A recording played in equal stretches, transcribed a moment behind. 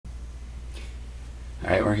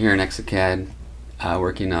Alright, we're here in Exocad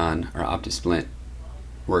working on our Optisplint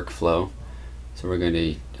workflow. So we're going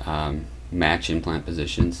to match implant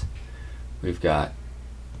positions. We've got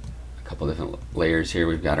a couple different layers here.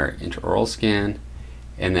 We've got our intraoral scan,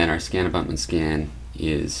 and then our scan abutment scan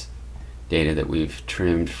is data that we've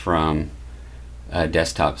trimmed from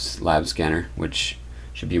desktop's lab scanner, which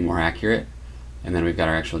should be more accurate. And then we've got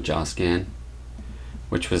our actual jaw scan,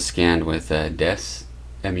 which was scanned with DES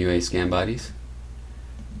MUA scan bodies.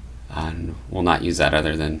 And we'll not use that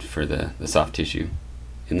other than for the soft tissue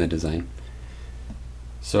in the design.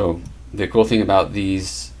 So the cool thing about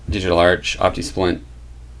these Digital Arch Optisplint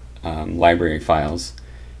library files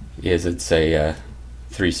is it's a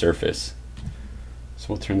 3 surface. So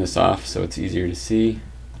we'll turn this off so it's easier to see,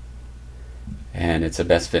 and it's a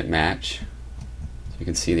best fit match. So you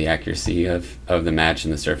can see the accuracy of the match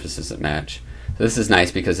and the surfaces that match. So this is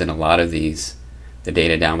nice because in a lot of these the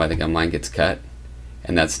data down by the gum line gets cut,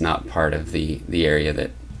 and that's not part of the area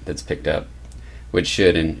that's picked up, which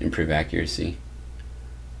should improve accuracy.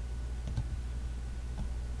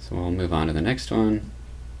 So we'll move on to the next one.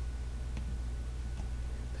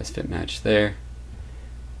 Best fit match there,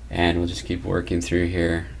 and we'll just keep working through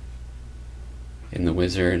here in the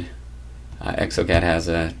wizard. Exocad has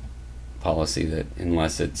a policy that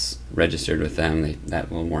unless it's registered with them,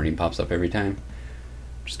 that little warning pops up every time,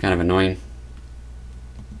 which is kind of annoying.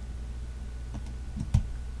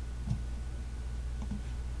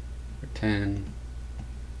 For 10,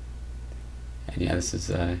 and yeah, this is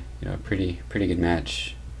a pretty good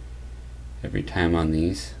match every time on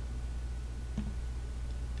these.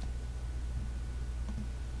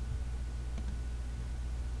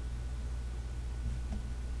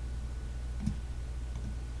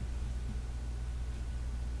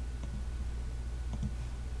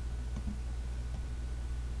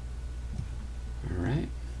 Alright,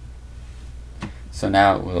 so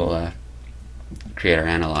now we'll create our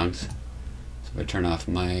analogs. So if I turn off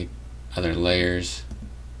my other layers,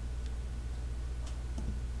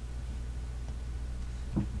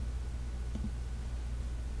 you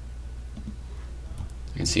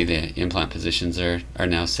can see the implant positions are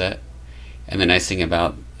now set. And the nice thing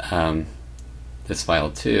about this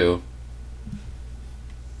file too,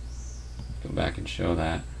 go back and show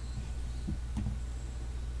that,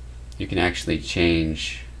 you can actually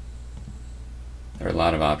change. There are a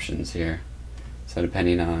lot of options here. So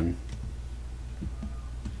depending on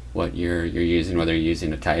what you're using, whether you're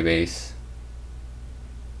using a tie base,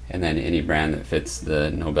 and then any brand that fits the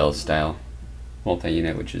Nobel style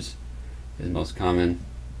multi-unit, which is most common.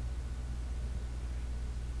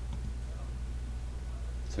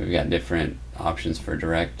 So we've got different options for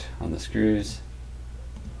direct on the screws,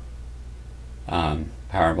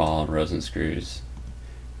 Powerball, Rosen screws,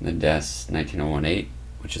 and the DES 19018,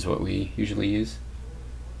 which is what we usually use.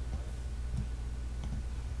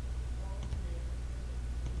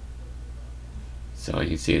 So you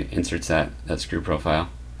can see it inserts that screw profile.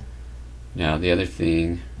 Now the other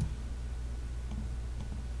thing,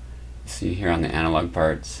 see here on the analog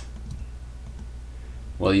parts,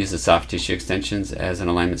 we'll use the soft tissue extensions as an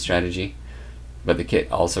alignment strategy, but the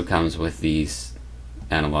kit also comes with these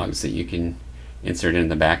analogs that you can insert in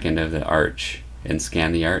the back end of the arch and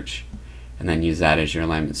scan the arch, and then use that as your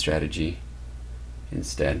alignment strategy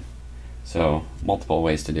instead. So multiple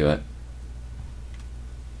ways to do it.